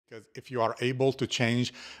Because if you are able to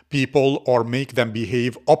change people or make them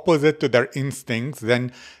behave opposite to their instincts,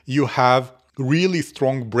 then you have really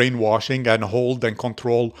strong brainwashing and hold and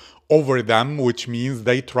control over them, which means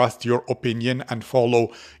they trust your opinion and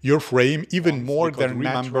follow your frame even more than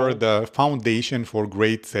remember the foundation for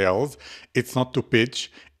great sales. It's not to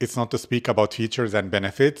pitch, it's not to speak about features and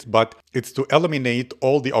benefits, but it's to eliminate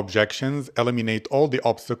all the objections, eliminate all the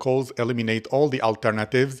obstacles, eliminate all the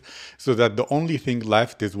alternatives, so that the only thing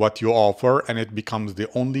left is what you offer, and it becomes the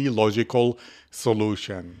only logical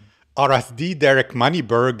solution. RSD Derek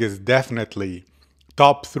Moneyberg is definitely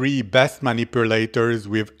top 3 best manipulators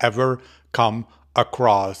we've ever come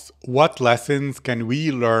across. What lessons can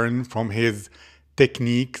we learn from his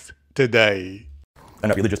techniques today? I'm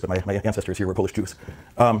not religious, but my ancestors here were Polish Jews.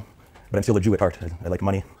 But I'm still a Jew at heart. I like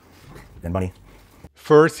money and money.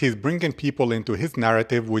 First, he's bringing people into his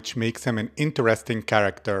narrative, which makes him an interesting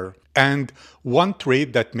character. And one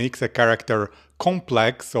trait that makes a character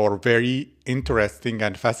complex or very interesting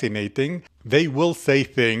and fascinating, they will say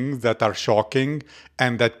things that are shocking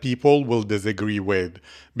and that people will disagree with.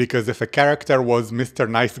 Because if a character was Mr.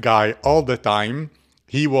 Nice Guy all the time,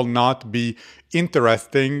 he will not be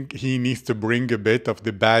interesting. He needs to bring a bit of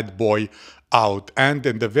the bad boy out. And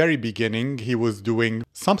in the very beginning, he was doing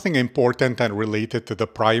something important and related to the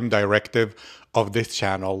prime directive of this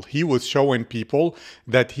channel. He was showing people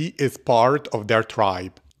that he is part of their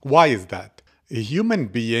tribe. Why is that? Human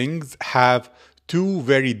beings have 2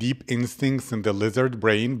 very deep instincts in the lizard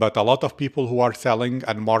brain, but a lot of people who are selling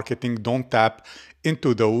and marketing don't tap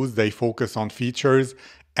into those. They focus on features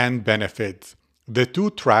and benefits. The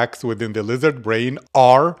 2 tracks within the lizard brain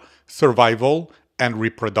are survival and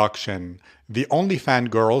reproduction. The only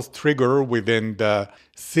fangirls trigger within the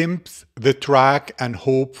simps the track and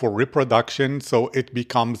hope for reproduction, so it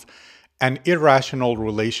becomes an irrational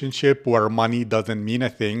relationship where money doesn't mean a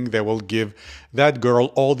thing. They will give that girl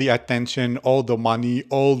all the attention, all the money,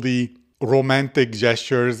 all the romantic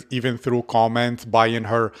gestures, even through comments, buying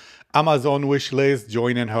her Amazon wish list,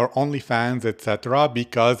 joining her OnlyFans, etc.,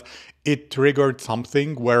 because it triggered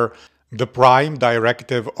something where the prime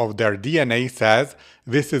directive of their DNA says,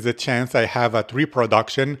 this is a chance I have at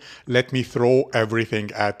reproduction, let me throw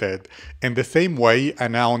everything at it. In the same way,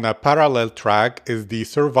 and now on a parallel track is the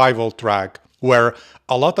survival track, where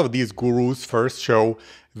a lot of these gurus first show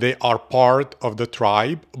they are part of the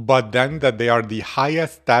tribe, but then that they are the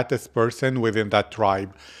highest status person within that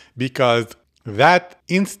tribe, because that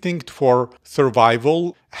instinct for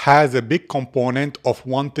survival has a big component of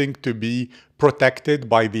wanting to be protected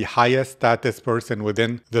by the highest status person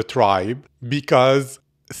within the tribe, because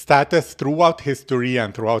status throughout history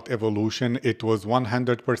and throughout evolution, it was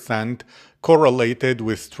 100% correlated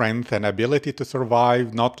with strength and ability to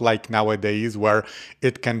survive, not like nowadays where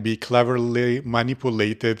it can be cleverly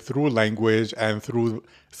manipulated through language and through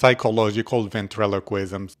psychological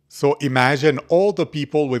ventriloquism. So imagine all the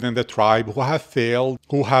people within the tribe who have failed,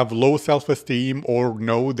 who have low self-esteem or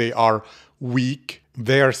know they are weak.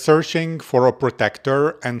 They are searching for a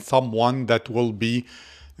protector and someone that will be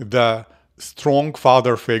the strong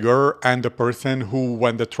father figure and the person who,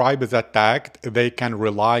 when the tribe is attacked, they can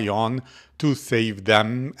rely on to save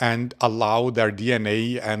them and allow their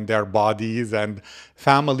DNA and their bodies and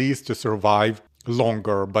families to survive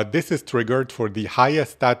longer. But this is triggered for the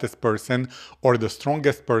highest status person or the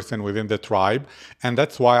strongest person within the tribe, and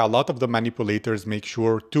that's why a lot of the manipulators make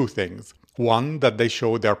sure 2 things. One, that they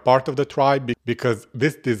show they're part of the tribe, because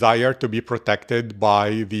this desire to be protected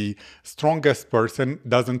by the strongest person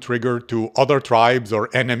doesn't trigger to other tribes or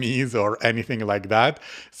enemies or anything like that.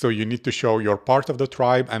 So you need to show you're part of the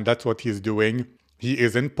tribe, and that's what he's doing. He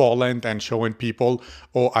is in Poland and showing people,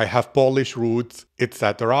 oh, I have Polish roots,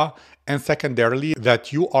 etc. And secondarily,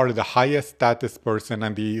 that you are the highest status person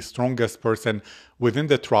and the strongest person within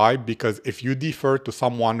the tribe, because if you defer to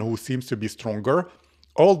someone who seems to be stronger,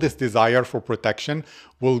 all this desire for protection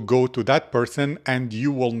will go to that person and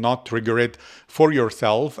you will not trigger it for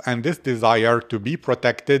yourself. And this desire to be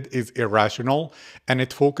protected is irrational, and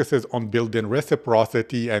it focuses on building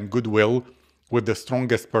reciprocity and goodwill with the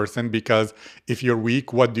strongest person, because if you're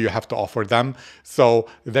weak, what do you have to offer them? So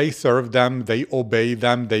they serve them, they obey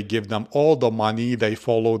them, they give them all the money, they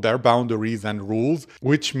follow their boundaries and rules,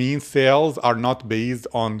 which means sales are not based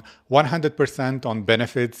on 100% on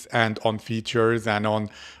benefits and on features and on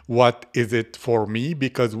what is it for me,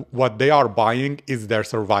 because what they are buying is their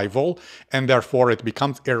survival, and therefore it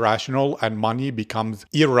becomes irrational and money becomes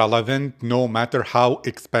irrelevant no matter how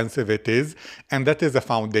expensive it is. And that is a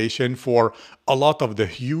foundation for a lot of the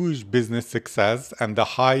huge business success and the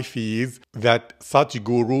high fees that such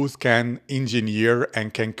gurus can engineer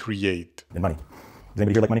and can create. And money. Does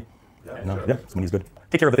anybody here like money? No? Yeah, so money's good.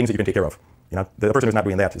 Take care of the things that you can take care of. The person who's not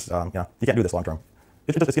doing that is, you can't do this long term.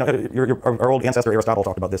 It's just, our old ancestor Aristotle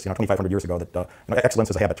talked about this, 2,500 years ago, that excellence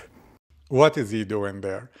is a habit. What is he doing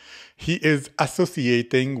there? He is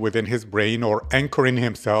associating within his brain or anchoring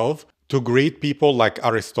himself to great people like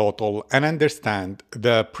Aristotle. And understand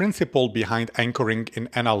the principle behind anchoring in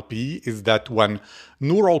NLP is that when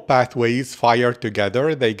neural pathways fire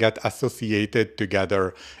together, they get associated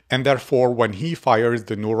together. And therefore, when he fires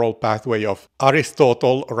the neural pathway of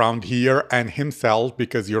Aristotle around here and himself,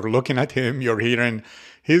 because you're looking at him, you're hearing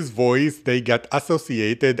his voice, they get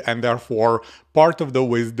associated, and therefore part of the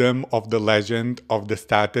wisdom of the legend of the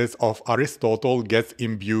status of Aristotle gets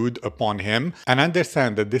imbued upon him. And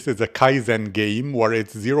understand that this is a Kaizen game where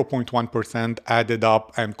it's 0.1% added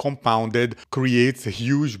up and compounded creates a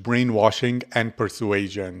huge brainwashing and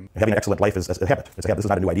persuasion. Having an excellent life is a habit. It's a habit. This is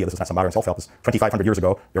not a new idea. This is not some modern self-help. 2,500 years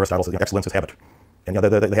ago, Aristotle said excellence is habit. And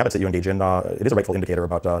the habits that you engage in, it is a rightful indicator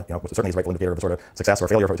about, certainly is a rightful indicator of a sort of success or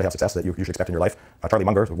failure to have success that you should expect in your life. Charlie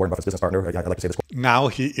Munger, Warren Buffett's business partner, I like to say this. Now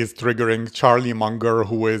he is triggering Charlie Munger,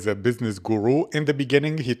 who is a business guru. In the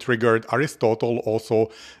beginning, he triggered Aristotle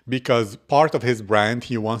also because part of his brand,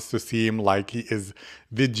 he wants to seem like he is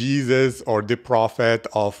the Jesus or the prophet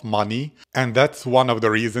of money. And that's one of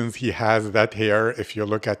the reasons he has that hair, if you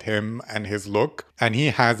look at him and his look. And he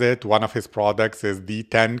has it. One of his products is the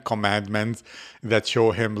 10 commandments that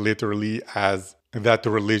show him literally as that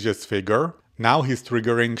religious figure. Now he's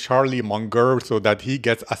triggering Charlie Munger so that he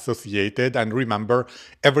gets associated. And remember,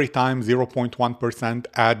 every time 0.1%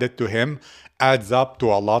 added to him adds up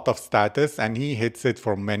to a lot of status, and he hits it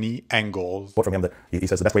from many angles. Quote from him that he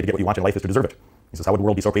says the best way to get what you want in life is to deserve it. He says, how would the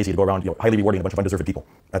world be so crazy to go around highly rewarding a bunch of undeserved people?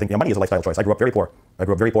 I think money is a lifestyle choice. I grew up very poor. I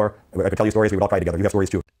could tell you stories. We would all cry together. You have stories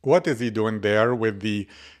too. What is he doing there with the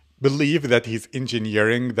belief that he's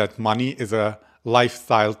engineering that money is a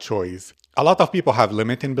lifestyle choice? A lot of people have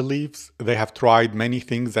limiting beliefs. They have tried many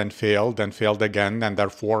things and failed again, and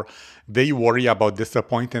therefore they worry about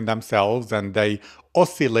disappointing themselves, and they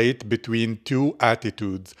oscillate between two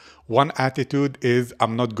attitudes. One attitude is,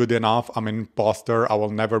 I'm not good enough, I'm an imposter, I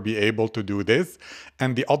will never be able to do this.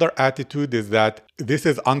 And the other attitude is that this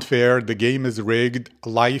is unfair, the game is rigged,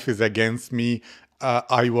 life is against me,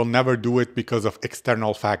 I will never do it because of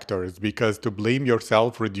external factors, because to blame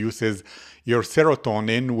yourself reduces your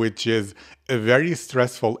serotonin, which is a very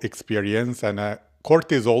stressful experience and a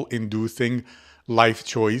cortisol-inducing life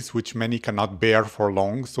choice, which many cannot bear for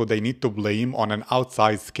long. So they need to blame on an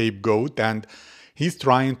outside scapegoat. And he's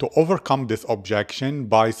trying to overcome this objection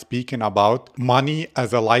by speaking about money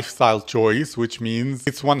as a lifestyle choice, which means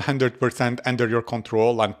it's 100% under your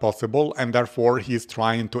control and possible. And therefore, he's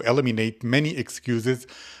trying to eliminate many excuses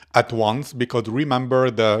at once, because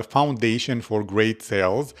remember, the foundation for great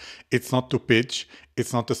sales, it's not to pitch,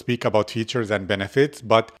 it's not to speak about features and benefits,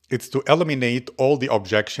 but it's to eliminate all the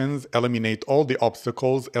objections, eliminate all the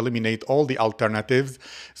obstacles, eliminate all the alternatives,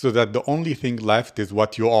 so that the only thing left is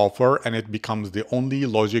what you offer, and it becomes the only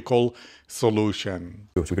logical solution.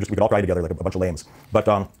 So we could all cry together like a bunch of lames. But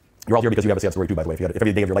you're all here because you have a sad story too, by the way. If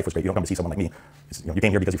every day of your life was great, you don't come to see someone like me. You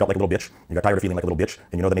came here because you felt like a little bitch. You got tired of feeling like a little bitch,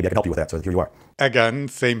 and you know that maybe I can help you with that. So here you are. Again,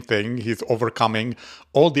 same thing. He's overcoming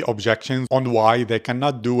all the objections on why they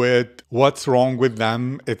cannot do it, what's wrong with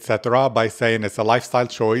them, etc. by saying it's a lifestyle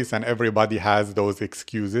choice and everybody has those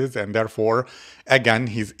excuses. And therefore, again,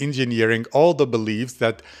 he's engineering all the beliefs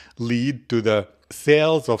that lead to the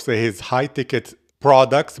sales of, say, his high-ticket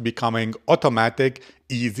products becoming automatic,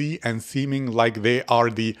 easy, and seeming like they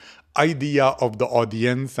are the idea of the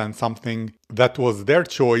audience and something that was their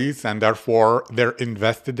choice, and therefore they're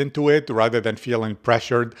invested into it rather than feeling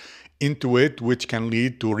pressured into it, which can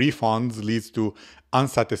lead to refunds, leads to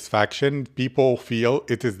unsatisfaction. People feel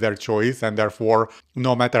it is their choice, and therefore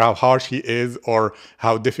no matter how harsh he is or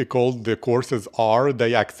how difficult the courses are,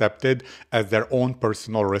 they accept it as their own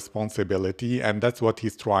personal responsibility. And that's what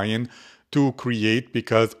he's trying to create,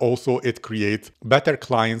 because also it creates better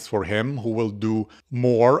clients for him who will do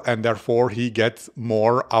more, and therefore he gets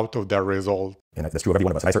more out of their result. And that's true of every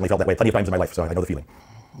one of us. And I certainly felt that way plenty of times in my life, so I know the feeling.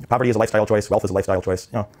 Poverty is a lifestyle choice. Wealth is a lifestyle choice.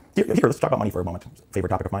 Here, let's talk about money for a moment.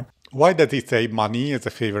 Favorite topic of mine. Why does he say money is a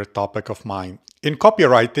favorite topic of mine? In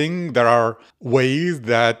copywriting, there are ways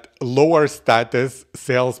that lower status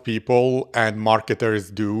salespeople and marketers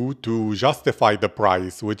do to justify the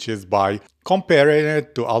price, which is by comparing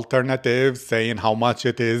it to alternatives, saying how much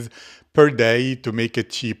it is per day to make it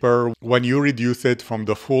cheaper. When you reduce it from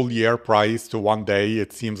the full year price to one day,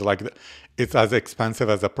 it seems like it's as expensive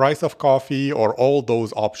as the price of coffee or all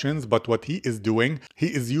those options. But what he is doing, he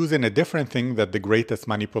is using a different thing that the greatest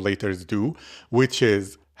manipulators do, which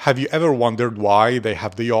is Have you ever wondered why they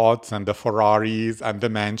have the yachts and the Ferraris and the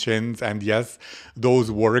mansions? And yes, those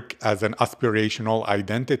work as an aspirational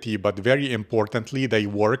identity, but very importantly, they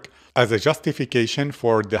work as a justification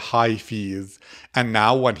for the high fees. And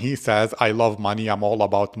now when he says, I love money, I'm all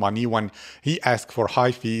about money, when he asks for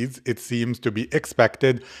high fees, it seems to be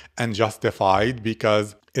expected and justified,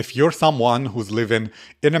 because if you're someone who's living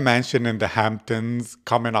in a mansion in the Hamptons,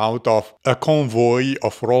 coming out of a convoy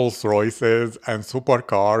of Rolls Royces and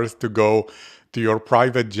supercars to go to your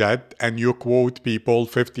private jet, and you quote people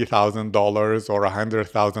 $50,000 or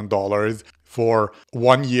 $100,000 for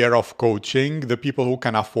 1 year of coaching, the people who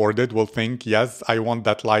can afford it will think, yes, I want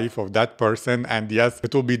that life of that person. And yes,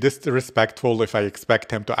 it will be disrespectful if I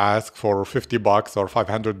expect him to ask for $50 or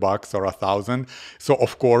 $500 or 1,000. So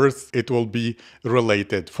of course, it will be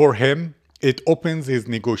related. For him, it opens his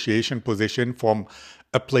negotiation position from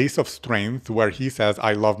a place of strength where he says,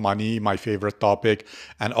 I love money, my favorite topic,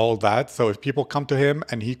 and all that. So if people come to him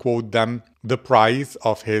and he quote them the price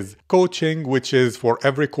of his coaching, which is for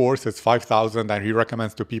every course is 5,000, and he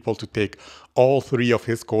recommends to people to take all 3 of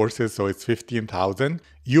his courses, so it's 15,000.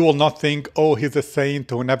 You will not think, oh, he's a saint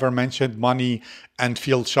who never mentioned money, and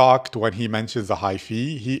feel shocked when he mentions a high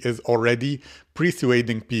fee. He is already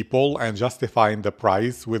persuading people and justifying the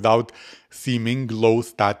price without seeming low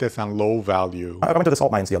status and low value. I went to the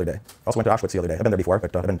salt mines the other day. I also went to Auschwitz the other day. I've been there before,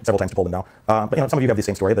 but I've been several times to Poland now. But some of you have the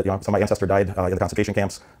same story that some of my ancestors died in the concentration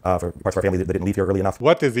camps for parts of our family that didn't leave here early enough.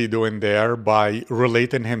 What is he doing there by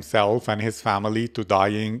relating himself and his family to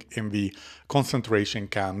dying in the concentration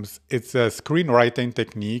camps? It's a screenwriting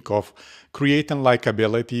technique of creating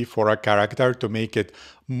likability for a character to make it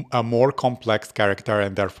a more complex character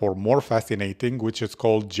and therefore more fascinating, which is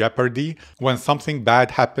called jeopardy. When something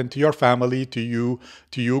bad happened to your family, to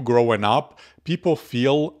you growing up, people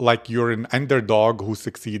feel like you're an underdog who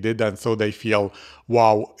succeeded, and so they feel,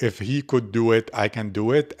 wow, if he could do it, I can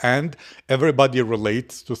do it. And everybody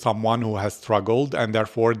relates to someone who has struggled, and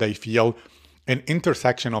therefore they feel an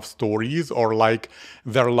intersection of stories, or like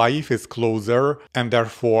their life is closer, and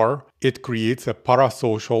therefore it creates a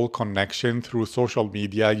parasocial connection through social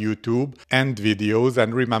media, YouTube, and videos.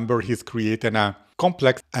 And remember, he's creating a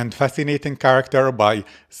complex and fascinating character by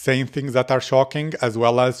saying things that are shocking, as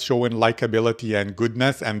well as showing likability and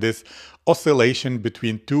goodness. And this oscillation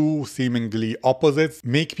between two seemingly opposites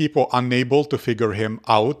make people unable to figure him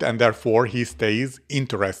out, and therefore he stays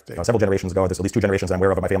interesting. Several generations ago, there's at least 2 generations I'm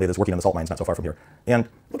aware of my family that's working in the salt mines not so far from here. And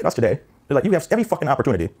look at us today. They're like, you have every fucking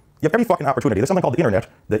opportunity. You have every fucking opportunity. There's something called the internet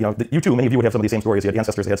that, that you too, many of you would have some of these same stories. You had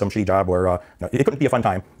ancestors that had some shitty job where it couldn't be a fun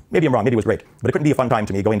time. Maybe I'm wrong, maybe it was great, but it couldn't be a fun time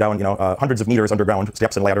to me going down, hundreds of meters underground,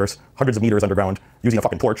 steps and ladders, hundreds of meters underground, using a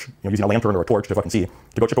fucking torch, using a lantern or a torch to fucking see,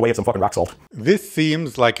 to go chip away at some fucking rock salt. This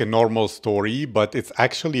seems like a normal story, but it's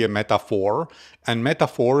actually a metaphor. And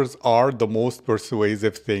metaphors are the most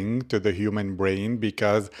persuasive thing to the human brain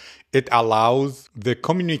because it allows the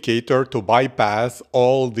communicator to bypass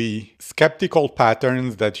all the skeptical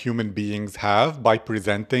patterns that human beings have by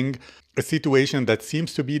presenting a situation that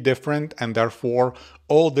seems to be different, and therefore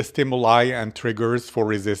all the stimuli and triggers for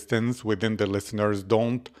resistance within the listeners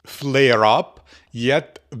don't flare up,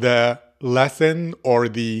 yet the lesson or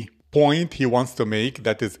the point he wants to make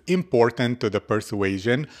that is important to the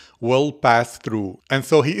persuasion will pass through. And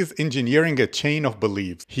so he is engineering a chain of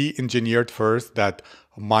beliefs. He engineered first that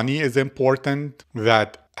money is important,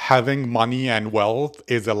 that having money and wealth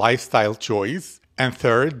is a lifestyle choice. And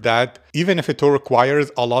third, that even if it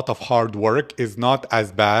requires a lot of hard work, is not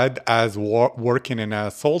as bad as working in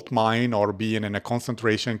a salt mine or being in a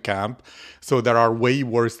concentration camp. So there are way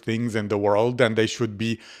worse things in the world, and they should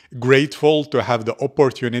be grateful to have the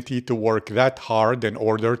opportunity to work that hard in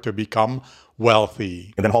order to become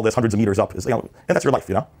wealthy. And then haul this hundreds of meters up, is, and that's your life,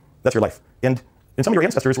 That's your life. And some of your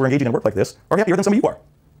ancestors who are engaging in work like this are happier than some of you are.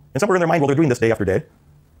 And somewhere in their mind, while they're doing this day after day,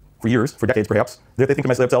 for years, for decades perhaps, they think to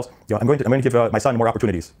themselves, I'm going to give my son more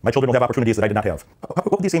opportunities. My children will have opportunities that I did not have.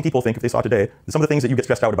 What would these same people think if they saw today that some of the things that you get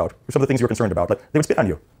stressed out about, or some of the things you're concerned about, like, they would spit on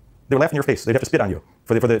you. They would laugh in your face. They'd have to spit on you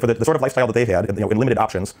for the sort of lifestyle that they had, in limited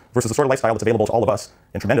options, versus the sort of lifestyle that's available to all of us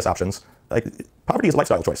in tremendous options. Like, poverty is a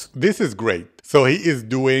lifestyle choice. This is great. So he is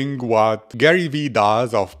doing what Gary Vee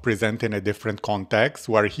does of presenting a different context,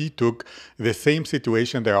 where he took the same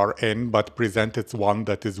situation they are in, but presented one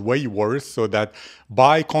that is way worse, so that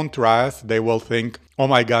by contrast, they will think, oh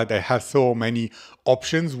my God, I have so many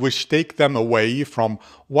options, which take them away from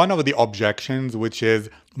one of the objections, which is,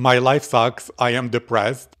 my life sucks, I am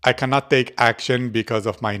depressed, I cannot take action because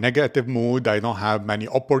of my negative mood, I don't have many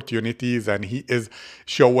opportunities. And he is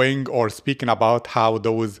showing or speaking about how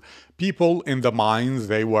those people in the mines,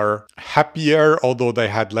 they were happier, although they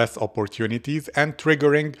had less opportunities, and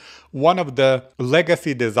triggering one of the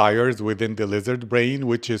legacy desires within the lizard brain,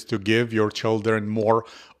 which is to give your children more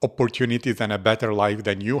opportunities and a better life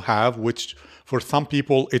than you have, which for some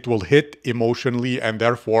people it will hit emotionally, and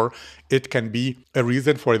therefore it can be a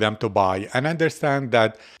reason for them to buy. And understand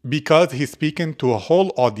that because he's speaking to a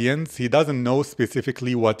whole audience, he doesn't know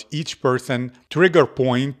specifically what each person trigger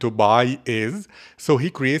point to buy is. So he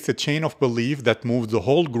creates a chain of belief that moves the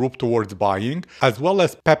whole group towards buying, as well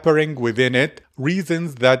as peppering within it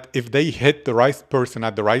reasons that if they hit the right person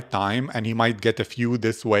at the right time, and he might get a few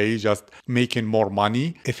this way, just making more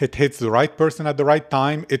money. If it hits the right person at the right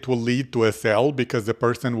time, it will lead to a sale, because the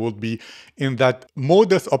person will be in that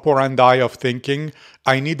modus operandi of thinking,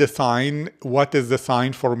 I need a sign. What is the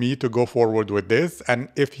sign for me to go forward with this? And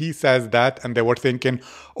if he says that, and they were thinking,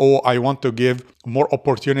 oh, I want to give more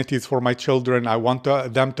opportunities for my children, I want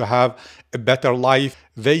them to have a better life,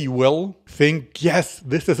 they will think, yes,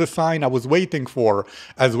 this is a sign I was waiting for.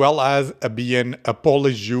 As well as being a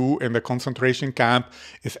Polish Jew in the concentration camp,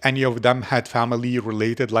 if any of them had family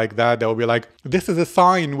related like that, they'll be like, this is a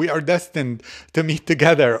sign, we are destined to meet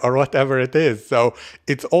together, or whatever it is. So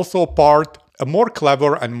it's also a more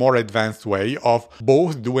clever and more advanced way of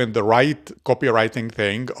both doing the right copywriting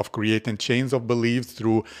thing of creating chains of beliefs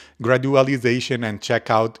through gradualization, and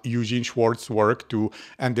check out Eugene Schwartz's work to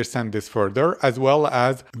understand this further, as well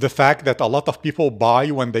as the fact that a lot of people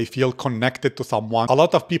buy when they feel connected to someone. A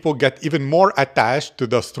lot of people get even more attached to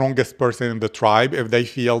the strongest person in the tribe if they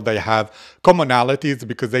feel they have commonalities,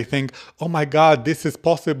 because they think, oh my God, this is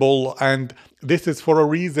possible, and this is for a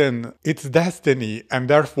reason. It's destiny. And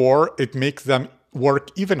therefore, it makes them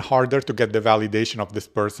work even harder to get the validation of this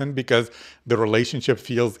person, because the relationship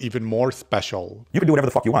feels even more special. You can do whatever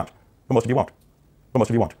the fuck you want, but most of you won't. But most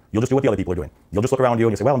of you won't. You'll just do what the other people are doing. You'll just look around you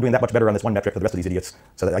and you say, well, I'm doing that much better on this one metric than the rest of these idiots,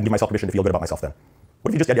 so that I can give myself permission to feel good about myself then. What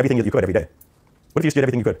if you just did everything that you could every day? What if you just did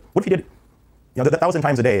everything you could? What if you did, that 1,000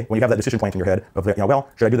 times a day when you have that decision point in your head of, well,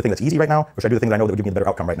 should I do the thing that's easy right now, or should I do the thing that I know that would give me the better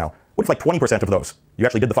outcome right now? What if like 20% of those, you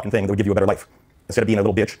actually did the fucking thing that would give you a better life? Instead of being a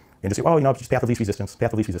little bitch and just say, oh, it's just path of least resistance,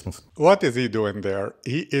 path of least resistance. What is he doing there?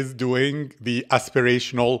 He is doing the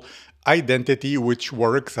aspirational identity, which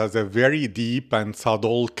works as a very deep and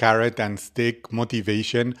subtle carrot and stick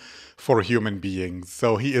motivation for human beings.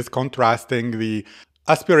 So he is contrasting the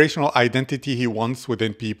aspirational identity he wants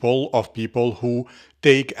within people, of people who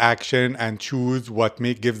take action and choose what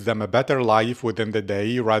gives them a better life within the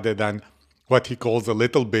day, rather than what he calls a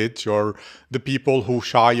little bitch, or the people who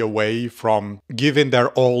shy away from giving their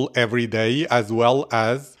all every day, as well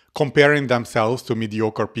as comparing themselves to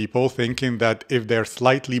mediocre people, thinking that if they're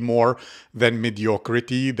slightly more than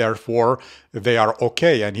mediocrity, therefore they are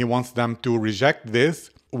okay. And he wants them to reject this,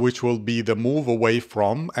 which will be the move away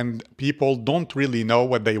from. And people don't really know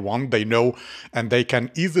what they want. They know, and they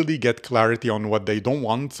can easily get clarity on what they don't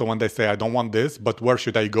want. So when they say, I don't want this, but where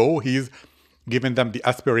should I go? He's giving them the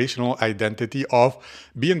aspirational identity of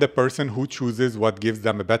being the person who chooses what gives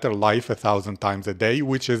them a better life 1,000 times a day,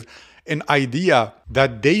 which is an idea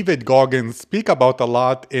that David Goggins speak about a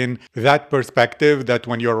lot, in that perspective that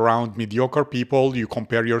when you're around mediocre people, you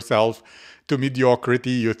compare yourself to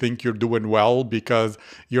mediocrity, you think you're doing well because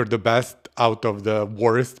you're the best out of the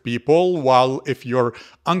worst people, while if you're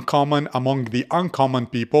uncommon among the uncommon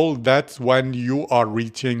people, that's when you are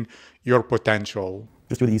reaching your potential.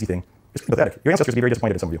 Just do the easy thing. It's pathetic. Your ancestors would be very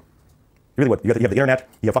disappointed in some of you. You really would. You have the internet,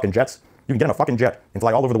 you have fucking jets. You can get on a fucking jet and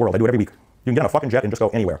fly all over the world. I do it every week. You can get on a fucking jet and just go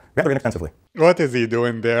anywhere, rather inexpensively. What is he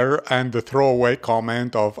doing there? And the throwaway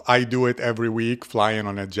comment of, I do it every week, flying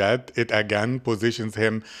on a jet, it again positions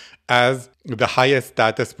him as the highest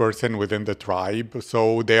status person within the tribe.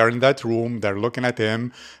 So they are in that room, they're looking at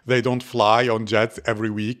him. They don't fly on jets every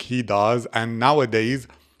week, he does. And nowadays,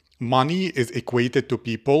 money is equated to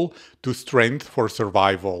people to strength for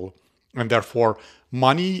survival. And therefore,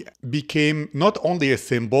 money became not only a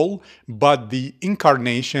symbol, but the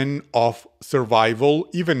incarnation of survival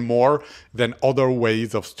even more than other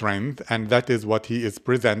ways of strength. And that is what he is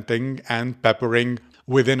presenting and peppering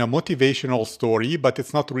within a motivational story, but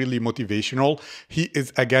it's not really motivational. He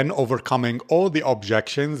is again overcoming all the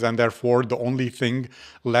objections, and therefore the only thing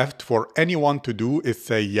left for anyone to do is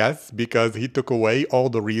say yes, because he took away all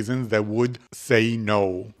the reasons that would say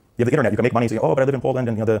no. You have the internet, you can make money, say, oh, but I live in Poland,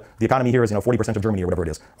 and the economy here is 40% of Germany, or whatever it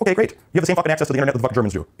is. Okay, great. You have the same fucking access to the internet that the fucking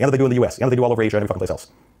Germans do, and that they do in the US, and that they do all over Asia and every fucking place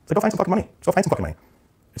else. So go find some fucking money. So find some fucking money.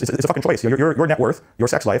 It's a fucking choice. Your net worth, your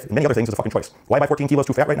sex life, and many other things is a fucking choice. Why am I 14 kilos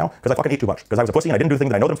too fat right now? Because I fucking ate too much. Because I was a pussy and I didn't do the thing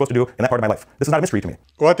that I know that I'm supposed to do in that part of my life. This is not a mystery to me.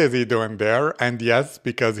 What is he doing there? And yes,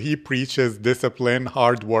 because he preaches discipline,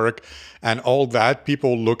 hard work, and all that,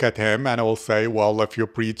 people look at him and will say, well, if you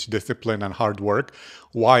preach discipline and hard work,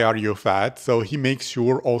 why are you fat? So he makes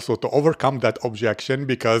sure also to overcome that objection,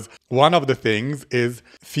 because one of the things is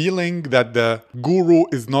feeling that the guru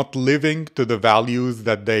is not living to the values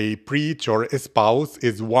that they preach or espouse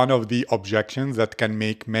is one of the objections that can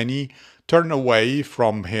make many turn away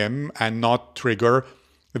from him and not trigger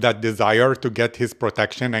that desire to get his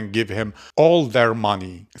protection and give him all their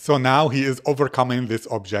money. So now he is overcoming this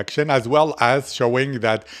objection, as well as showing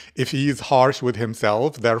that if he is harsh with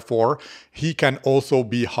himself, therefore he can also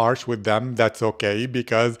be harsh with them. That's okay,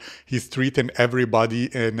 because he's treating everybody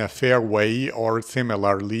in a fair way or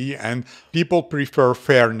similarly. And people prefer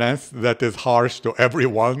fairness that is harsh to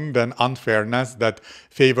everyone than unfairness that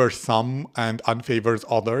favors some and unfavors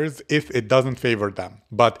others if it doesn't favor them.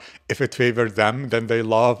 But if it favors them, then they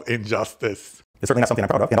love injustice. It's certainly not something I'm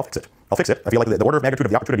proud of, and I'll fix it. I'll fix it. I feel like the order of magnitude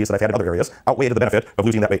of the opportunities that I've had in other areas outweighed the benefit of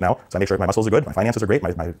losing that weight now. So I make sure my muscles are good, my finances are great, my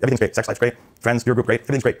everything's great, sex life's great, friends, peer group great,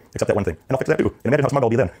 everything's great, except that one thing. And I'll fix that too. And imagine how smart I'll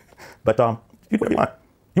be then. But you do whatever you want.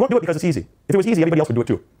 You won't do it because it's easy. If it was easy, everybody else would do it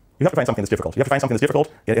too. You have to find something that's difficult. You have to find something that's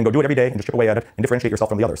difficult and go do it every day and just chip away at it and differentiate yourself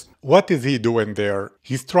from the others. What is he doing there?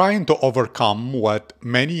 He's trying to overcome what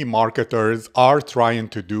many marketers are trying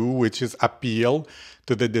to do, which is appeal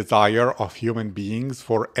to the desire of human beings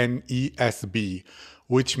for NESB,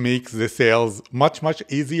 which makes the sales much, much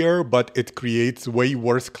easier, but it creates way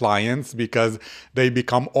worse clients because they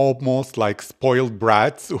become almost like spoiled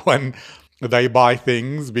brats when they buy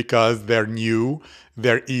things because they're new,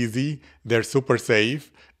 they're easy, they're super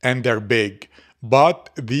safe, and they're big. But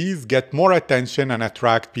these get more attention and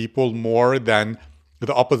attract people more than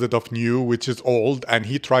the opposite of new, which is old. And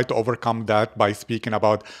he tried to overcome that by speaking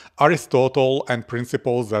about Aristotle and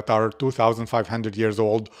principles that are 2,500 years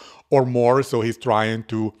old or more. So he's trying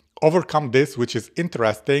to overcome this, which is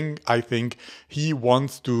interesting. I think he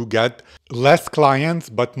wants to get less clients,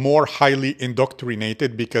 but more highly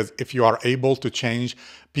indoctrinated, because if you are able to change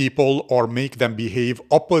people or make them behave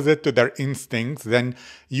opposite to their instincts, then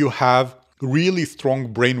you have really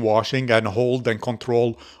strong brainwashing and hold and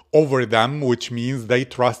control over them, which means they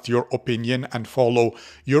trust your opinion and follow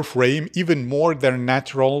your frame even more their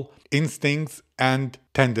natural instincts and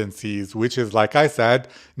tendencies, which is, like I said,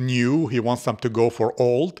 new. He wants them to go for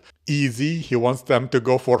old. Easy, he wants them to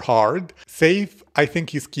go for hard. Safe, I think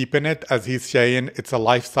he's keeping it, as he's saying it's a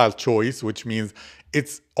lifestyle choice, which means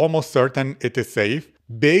it's almost certain it is safe.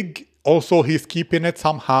 Big, also he's keeping it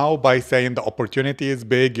somehow by saying the opportunity is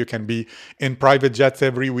big. You can be in private jets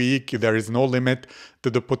every week. There is no limit to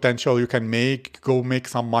the potential you can make. Go make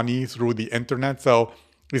some money through the internet. So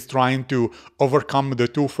he's trying to overcome the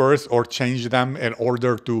two first or change them in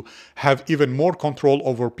order to have even more control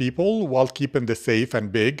over people while keeping the safe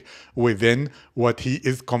and big within what he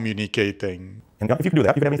is communicating. And if you can do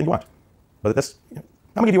that, you can have anything you want. But that's,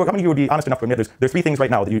 how many of you would be honest enough to admit there's three things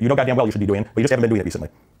right now that you know goddamn well you should be doing, but you just haven't been doing it recently?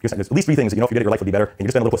 There's at least three things that you know if you did it, your life would be better, and you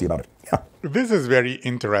just been a little pussy about it. Yeah. This is very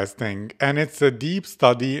interesting, and it's a deep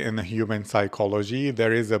study in human psychology.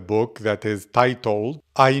 There is a book that is titled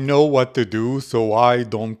I Know What to Do, So Why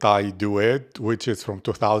Don't I Do It, which is from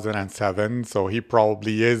 2007. So he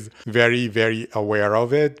probably is very, very aware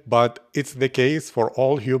of it, but it's the case for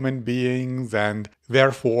all human beings, and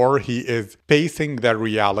therefore he is pacing their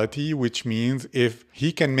reality, which means if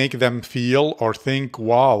he can make them feel or think,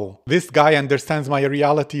 wow, this guy understands my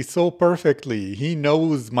reality so perfectly, he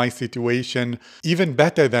knows my situation even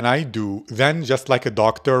better than I do, then just like a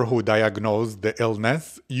doctor who diagnosed the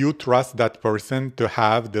illness, you trust that person to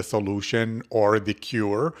have the solution or the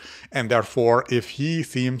cure. And therefore, if he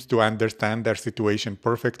seems to understand their situation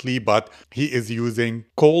perfectly, but he is using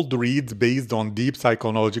cold reads based on deep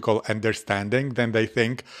psychological understanding, then they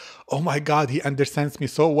think, oh my God, he understands me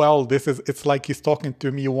so well. It's like he's talking to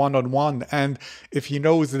me one-on-one. And if he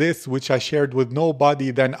knows this, which I shared with nobody,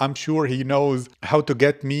 then I'm sure he knows how to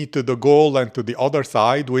get me to the goal and to the other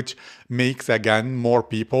side, which makes, again, more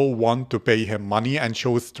people want to pay him money and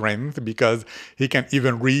shows strength because he can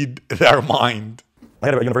even read their mind. I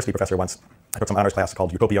had a university professor once I took some honors class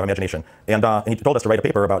called Utopia Imagination, and he told us to write a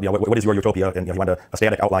paper about what is your utopia, and he wanted a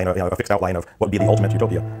static outline, a fixed outline of what would be the ultimate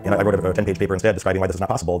utopia. And I wrote a 10-page paper instead describing why this is not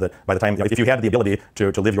possible. That by the time, if you had the ability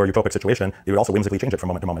to live your utopic situation, you would also whimsically change it from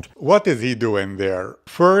moment to moment. What is he doing there?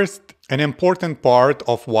 First, an important part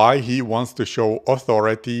of why he wants to show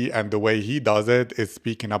authority and the way he does it is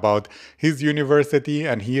speaking about his university,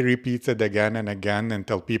 and he repeats it again and again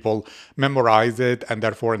until people memorize it. And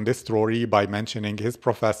therefore, in this story, by mentioning his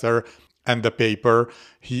professor and the paper,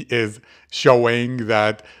 he is showing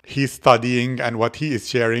that he's studying and what he is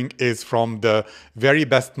sharing is from the very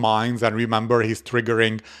best minds. And remember, he's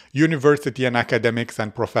triggering university and academics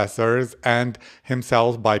and professors and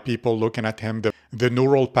himself by people looking at him, the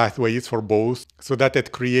neural pathways for both, so that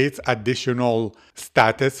it creates additional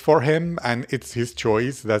status for him. And it's his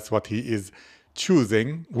choice. That's what he is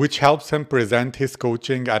choosing, which helps him present his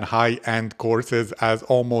coaching and high-end courses as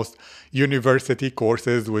almost university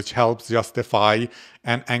courses, which helps justify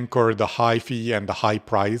and anchor the high fee and the high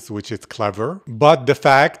price, which is clever. But the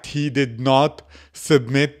fact he did not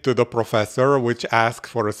submit to the professor, which asked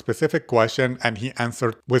for a specific question and he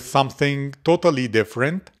answered with something totally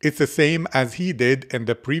different, it's the same as he did in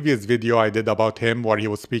the previous video I did about him, where he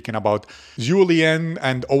was speaking about Julian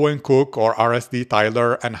and Owen Cook or RSD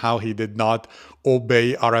Tyler and how he did not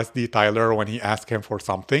obey RSD Tyler when he asked him for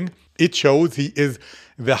something. It shows he is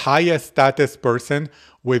the highest status person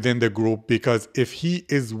within the group, because if he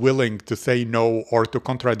is willing to say no or to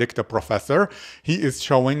contradict a professor, he is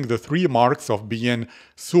showing the 3 marks of being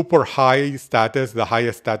super high status, the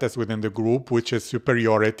highest status within the group, which is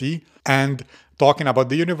superiority. And talking about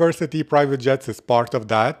the university, private jets is part of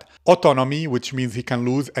that. Autonomy, which means he can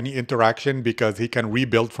lose any interaction because he can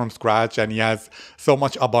rebuild from scratch and he has so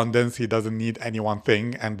much abundance he doesn't need any one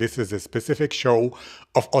thing. And this is a specific show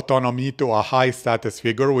of autonomy to a high status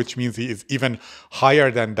figure, which means he is even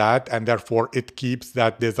higher than that, and therefore it keeps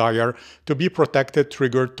that desire to be protected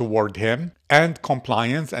triggered toward him. And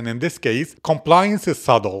compliance, and in this case, compliance is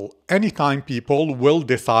subtle. Anytime people will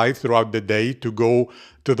decide throughout the day to go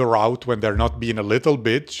to the route when they're not being a little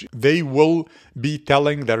bitch, they will be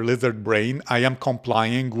telling their lizard brain, I am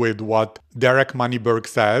complying with what Derek Moneyberg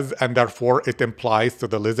says, and therefore it implies to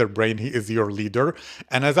the lizard brain he is your leader.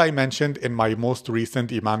 And as I mentioned in my most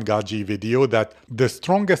recent Iman Gaji video, that the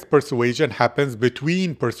strongest persuasion happens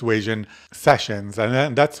between persuasion sessions.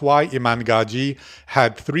 And that's why Iman Gaji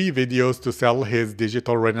had 3 videos to sell his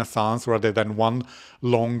digital renaissance rather than one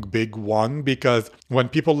long big one, because when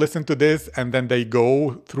people listen to this and then they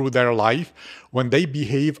go through their life, when they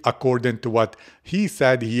behave according to what he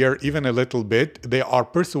said here, even a little bit, they are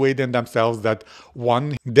persuading themselves that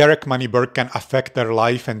 1, Derek Moneyberg can affect their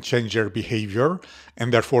life and change their behavior,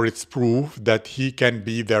 and therefore it's proof that he can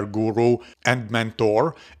be their guru and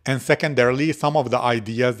mentor. And secondarily, some of the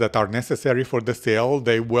ideas that are necessary for the sale,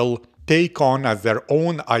 they will take on as their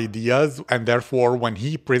own ideas, and therefore when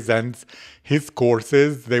he presents his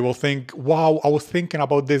courses, they will think, wow, I was thinking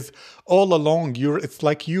about this all along. It's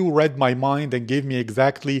like you read my mind and gave me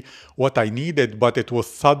exactly what I needed, but it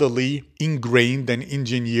was subtly ingrained and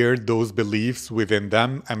engineered, those beliefs within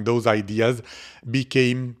them, and those ideas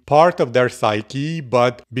became part of their psyche,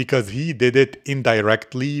 but because he did it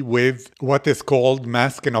indirectly with what is called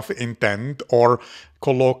masking of intent, or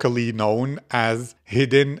colloquially known as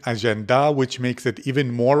hidden agenda, which makes it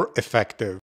even more effective.